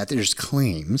this is that there's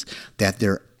claims that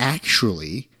there are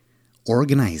actually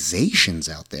organizations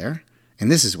out there, and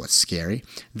this is what's scary,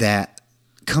 that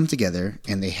come together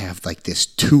and they have like this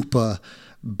tulpa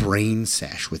brain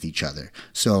sesh with each other.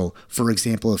 So, for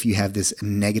example, if you have this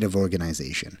negative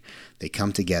organization, they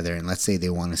come together and let's say they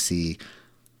want to see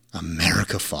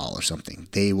America fall or something.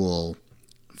 They will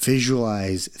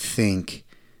visualize, think,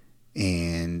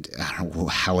 and I don't know,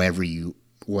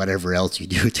 whatever else you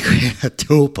do to create a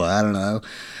tulpa, I don't know,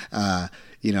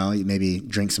 maybe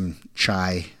drink some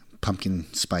chai,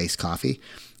 pumpkin spice coffee,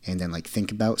 and then like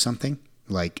think about something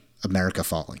like America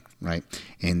falling, right?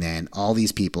 And then all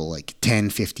these people, like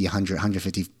 10, 50, 100,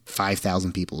 150,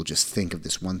 5,000 people will just think of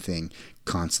this one thing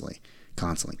constantly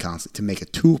to make a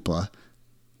tulpa,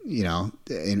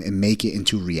 and make it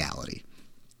into reality.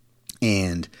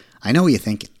 And I know what you're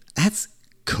thinking. That's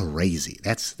crazy.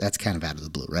 That's kind of out of the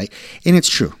blue, right? And it's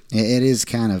true. It is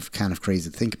kind of crazy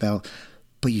to think about,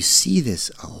 but you see this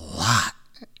a lot.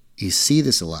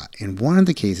 And one of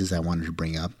the cases I wanted to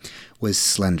bring up was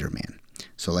Slender Man.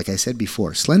 So like I said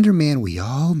before, Slender Man, we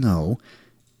all know,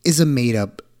 is a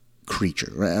made-up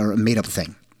creature, or a made-up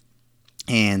thing.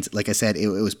 And like I said, it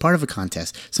was part of a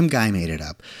contest. Some guy made it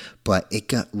up, but it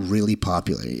got really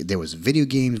popular. There was video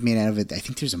games made out of it. I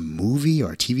think there's a movie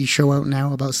or a TV show out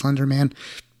now about Slender Man.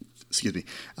 Excuse me.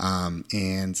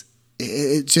 And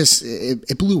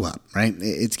it blew up, right?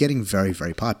 It's getting very,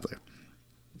 very popular.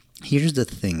 Here's the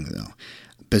thing, though.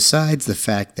 Besides the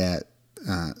fact that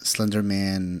Slender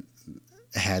Man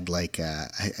had like, I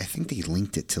think they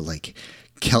linked it to like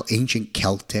ancient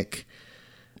Celtic,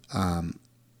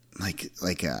 like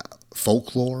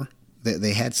folklore.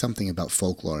 They had something about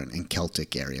folklore in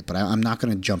Celtic area, but I'm not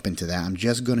going to jump into that. I'm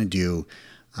just going to do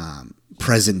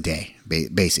present day,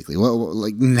 basically. Well,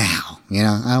 like now,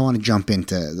 I don't want to jump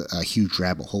into a huge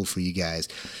rabbit hole for you guys,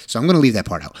 so I'm going to leave that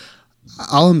part out.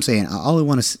 All I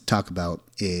want to talk about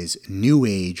is New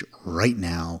Age right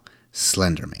now,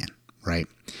 Slender Man, right?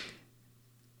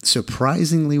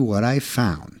 Surprisingly, what I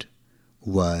found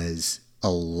was a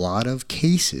lot of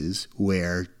cases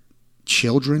where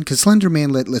children, because Slender Man,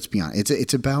 let's be honest,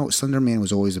 Slender Man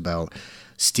was always about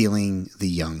stealing the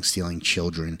young, stealing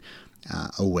children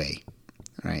away,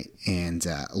 right? And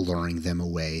luring them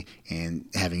away and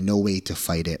having no way to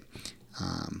fight it.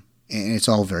 And it's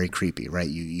all very creepy, right?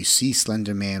 You see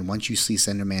Slender Man. Once you see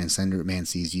Slender Man and Slender Man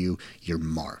sees you, you're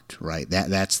marked, right?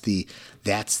 That's the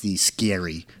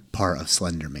scary part of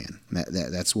Slender Man.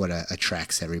 That's what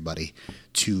attracts everybody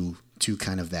to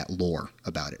kind of that lore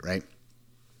about it, right?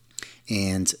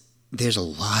 And there's a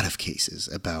lot of cases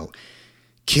about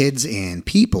kids and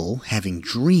people having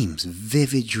dreams,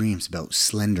 vivid dreams about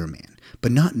Slender Man,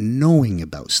 but not knowing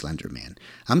about Slender Man.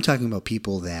 I'm talking about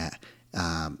people that,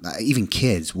 even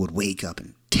kids, would wake up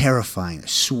and terrifying,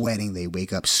 sweating. They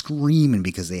wake up screaming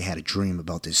because they had a dream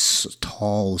about this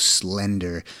tall,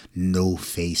 slender,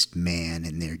 no-faced man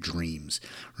in their dreams,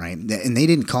 right? And they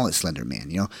didn't call it Slender Man,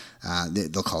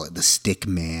 they'll call it the Stick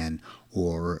Man,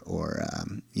 or I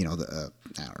don't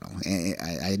know.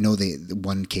 I know the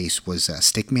one case was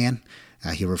Stick Man.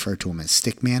 He referred to him as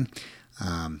Stick Man.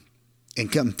 And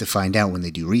come to find out when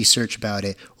they do research about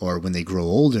it, or when they grow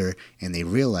older and they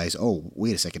realize, oh,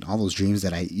 wait a second, all those dreams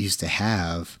that I used to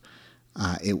have,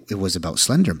 it was about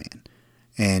Slender Man.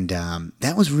 And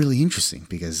that was really interesting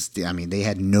because, they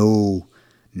had no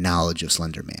knowledge of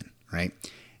Slender Man, right?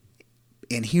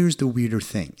 And here's the weirder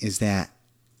thing is that,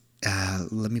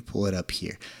 let me pull it up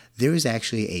here. There is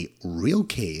actually a real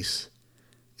case,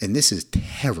 and this is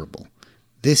terrible.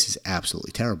 This is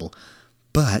absolutely terrible.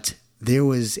 But there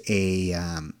was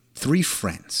three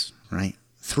friends, right?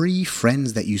 Three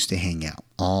friends that used to hang out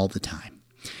all the time.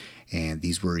 And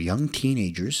these were young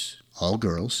teenagers, all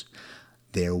girls.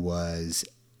 There was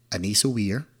Anissa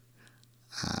Weir,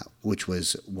 which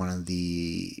was one of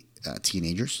the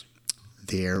teenagers.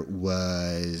 There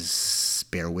was,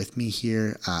 bear with me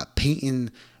here, Peyton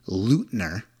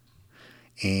Leutner,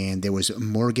 and there was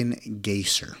Morgan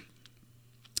Geyser.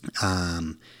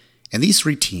 And these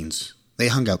three teens, they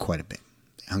hung out quite a bit.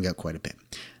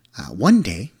 One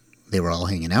day, they were all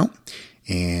hanging out,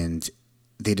 and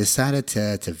they decided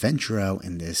to venture out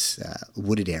in this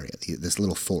wooded area, this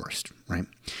little forest, right?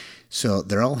 So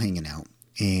they're all hanging out,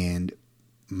 and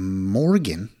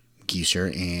Morgan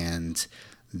Geyser and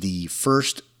the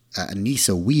first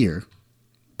Anissa Weir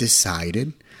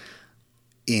decided,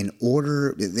 in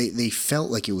order, they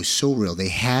felt like it was so real, they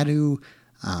had to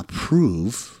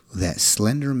prove that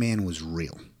Slender Man was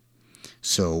real.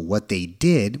 So what they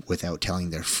did, without telling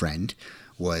their friend,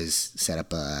 was set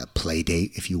up a play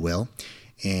date, if you will,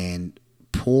 and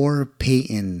poor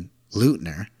Peyton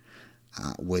Leutner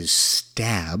was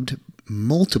stabbed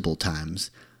multiple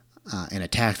times and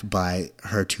attacked by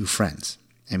her two friends.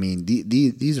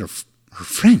 These are her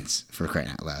friends, for crying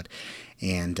out loud.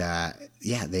 And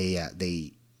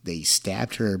they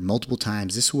stabbed her multiple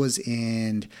times. This was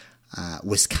in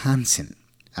Wisconsin.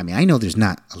 I know there's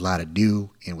not a lot to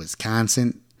do in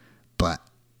Wisconsin, but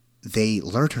they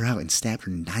lured her out and stabbed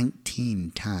her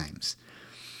 19 times.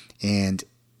 And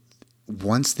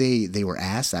once they were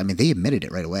asked, they admitted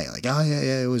it right away. Like, oh,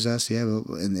 yeah, it was us, yeah.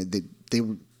 And they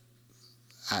were,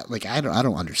 I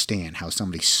don't understand how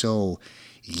somebody so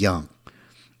young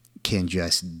can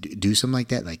just do something like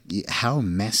that. Like, how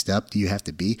messed up do you have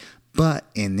to be? But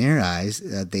in their eyes,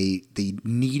 they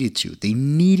needed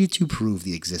to prove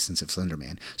the existence of Slender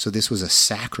Man. So this was a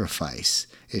sacrifice,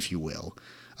 if you will,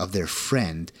 of their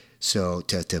friend, so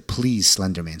to please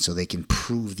Slender Man, so they can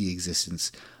prove the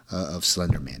existence of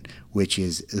Slender Man, which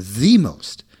is the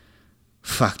most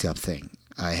fucked up thing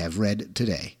I have read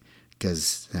today.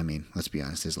 Because, let's be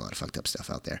honest, there's a lot of fucked up stuff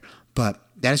out there. But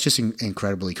that is just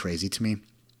incredibly crazy to me.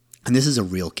 And this is a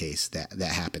real case that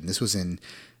happened. This was in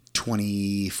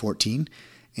 2014,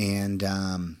 and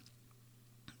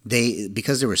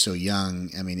because they were so young,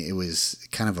 it was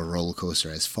kind of a roller coaster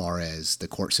as far as the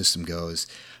court system goes.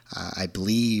 I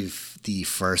believe the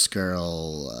first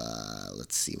girl,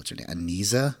 let's see, what's her name,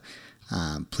 Anissa,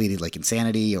 pleaded like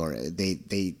insanity, or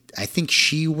I think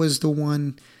she was the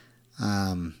one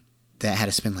that had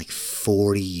to spend like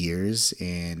 40 years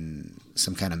in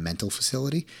some kind of mental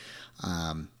facility.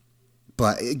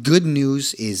 But good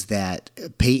news is that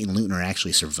Peyton Leutner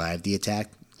actually survived the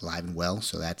attack, alive and well,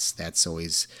 so that's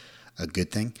always a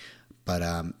good thing. But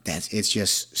it's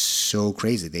just so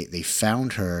crazy. They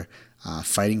found her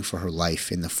fighting for her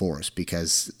life in the forest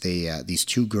because these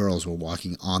two girls were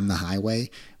walking on the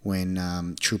highway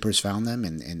when troopers found them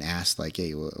and asked, like,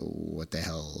 hey, what the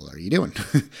hell are you doing?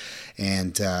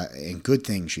 and good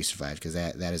thing she survived, because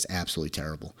that is absolutely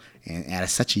terrible, and at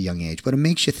such a young age. But it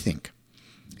makes you think.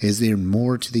 Is there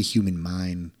more to the human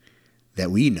mind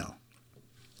that we know?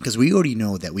 Because we already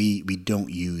know that we don't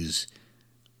use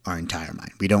our entire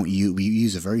mind. We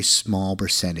use a very small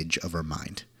percentage of our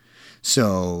mind.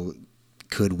 So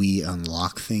could we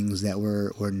unlock things that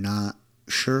we're not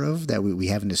sure of, that we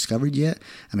haven't discovered yet?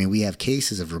 I mean, we have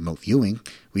cases of remote viewing.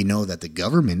 We know that the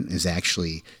government is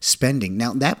actually spending.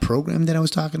 Now, that program that I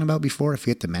was talking about before, I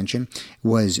forget to mention,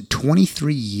 was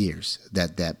 23 years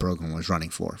that program was running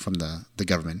from the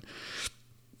government.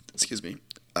 Excuse me.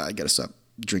 I got to stop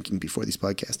drinking before these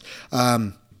podcasts.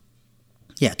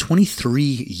 23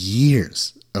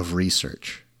 years of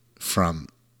research from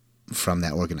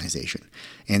that organization.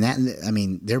 And that, I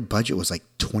mean, their budget was like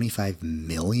 $25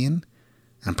 million.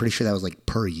 I'm pretty sure that was like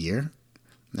per year.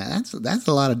 Now, that's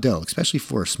a lot of dough, especially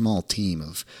for a small team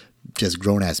of just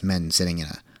grown-ass men sitting in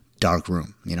a dark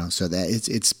room, so that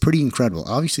it's pretty incredible.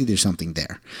 Obviously, there's something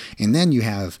there. And then you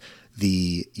have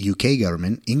the UK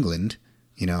government, England,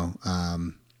 doing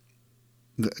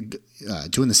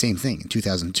the same thing in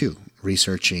 2002,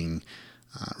 researching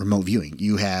remote viewing.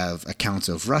 You have accounts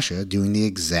of Russia doing the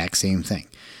exact same thing.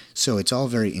 So it's all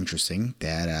very interesting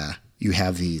that you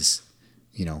have these,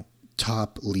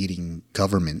 top leading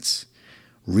governments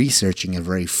researching a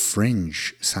very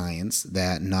fringe science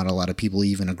that not a lot of people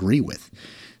even agree with.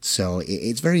 So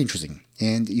it's very interesting.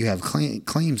 And you have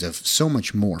claims of so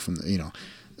much more from,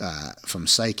 from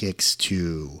psychics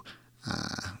to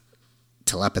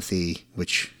telepathy,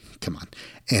 which, come on,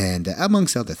 and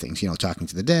amongst other things, talking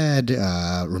to the dead,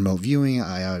 remote viewing,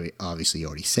 I obviously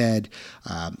already said,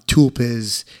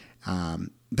 tulpas,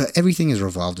 but everything is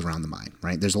revolved around the mind,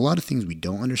 right? There's a lot of things we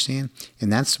don't understand,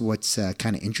 and that's what's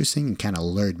kind of interesting and kind of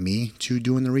lured me to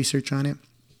doing the research on it,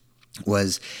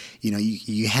 was,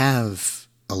 you have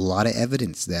a lot of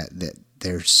evidence that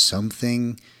there's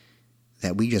something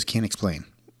that we just can't explain.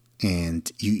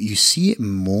 And you see it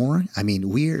more. I mean,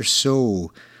 we are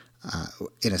so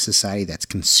in a society that's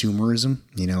consumerism,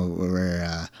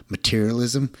 where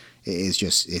materialism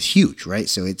is huge, right?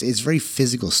 So it's very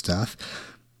physical stuff.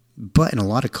 But in a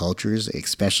lot of cultures,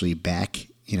 especially back,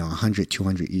 100,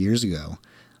 200 years ago,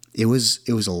 it was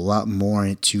a lot more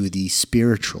into the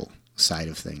spiritual side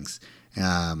of things.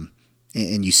 And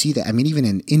you see that, I mean, even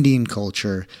in Indian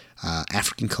culture,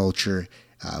 African culture,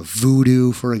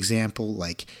 voodoo, for example,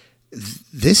 like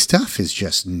this stuff is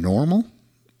just normal.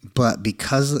 But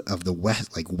because of the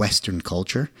Western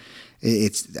culture,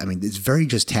 it's very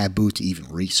just taboo to even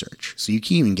research. So you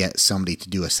can't even get somebody to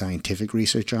do a scientific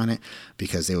research on it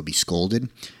because they would be scolded.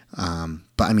 But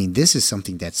I mean, this is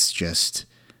something that's just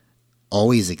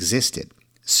always existed.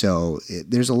 So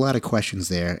there's a lot of questions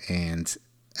there, and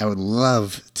I would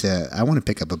love to. I want to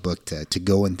pick up a book to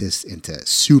go into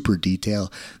super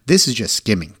detail. This is just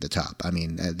skimming the top. I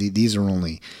mean, these are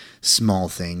only small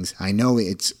things. I know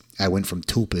I went from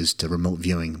tulpas to remote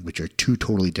viewing, which are two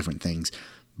totally different things,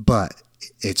 but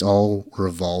it's all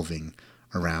revolving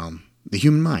around the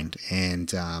human mind and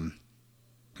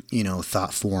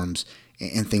thought forms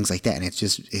and things like that. And it's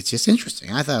just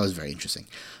interesting. I thought it was very interesting.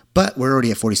 But we're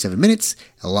already at 47 minutes,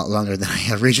 a lot longer than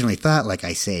I originally thought, like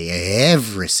I say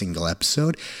every single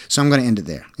episode. So I'm going to end it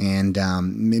there. And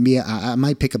maybe I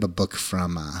might pick up a book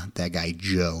from that guy,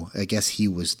 Joe. I guess he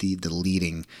was the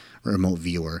leading remote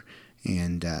viewer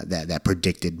and that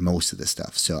predicted most of the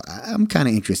stuff. So I'm kind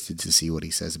of interested to see what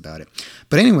he says about it.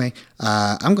 But anyway,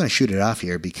 I'm going to shoot it off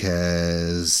here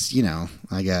because,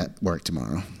 I got work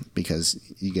tomorrow because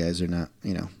you guys are not,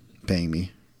 paying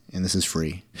me. And this is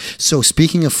free. So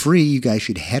speaking of free, you guys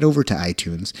should head over to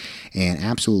iTunes and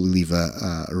absolutely leave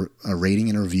a rating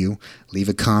and a review. Leave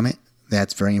a comment.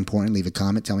 That's very important. Leave a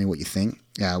comment. Tell me what you think,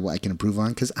 what I can improve on.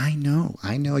 Because I know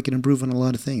I can improve on a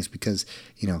lot of things because,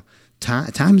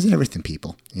 time is everything,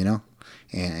 people,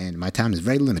 and my time is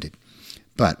very limited.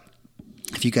 But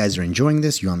if you guys are enjoying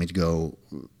this, you want me to go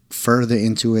further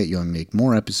into it, you want me to make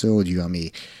more episodes, you want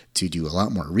me to do a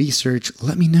lot more research,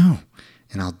 let me know.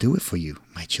 And I'll do it for you,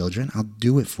 my children. I'll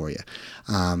do it for you.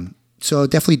 So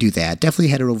definitely do that. Definitely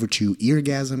head over to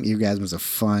Eargasm. Eargasm is a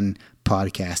fun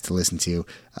podcast to listen to.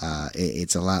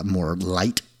 It's a lot more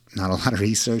light, not a lot of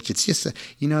research. It's just,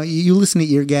 you listen to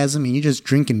Eargasm and you're just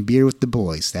drinking beer with the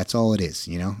boys. That's all it is,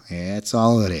 That's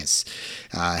all it is.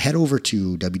 Head over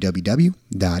to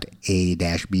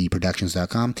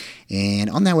www.a-bproductions.com. And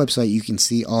on that website, you can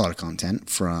see all our content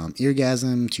from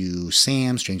Eargasm to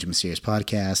S.A.M, Strange and Mysterious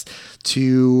Podcast,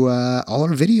 to all our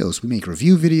videos. We make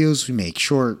review videos. We make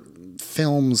short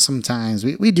films sometimes.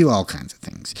 We do all kinds of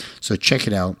things. So check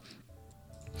it out.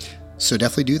 So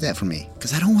definitely do that for me,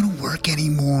 because I don't want to work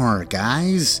anymore,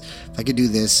 guys. If I could do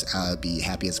this, I'd be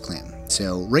happy as a clam.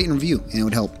 So rate and review, and it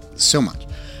would help so much.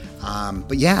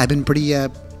 But yeah, I've been pretty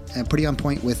on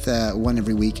point with one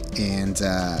every week, and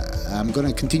I'm going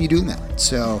to continue doing that.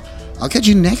 So I'll catch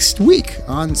you next week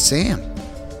on S.A.M,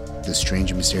 the Strange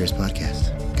and Mysterious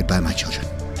Podcast. Goodbye, my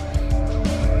children.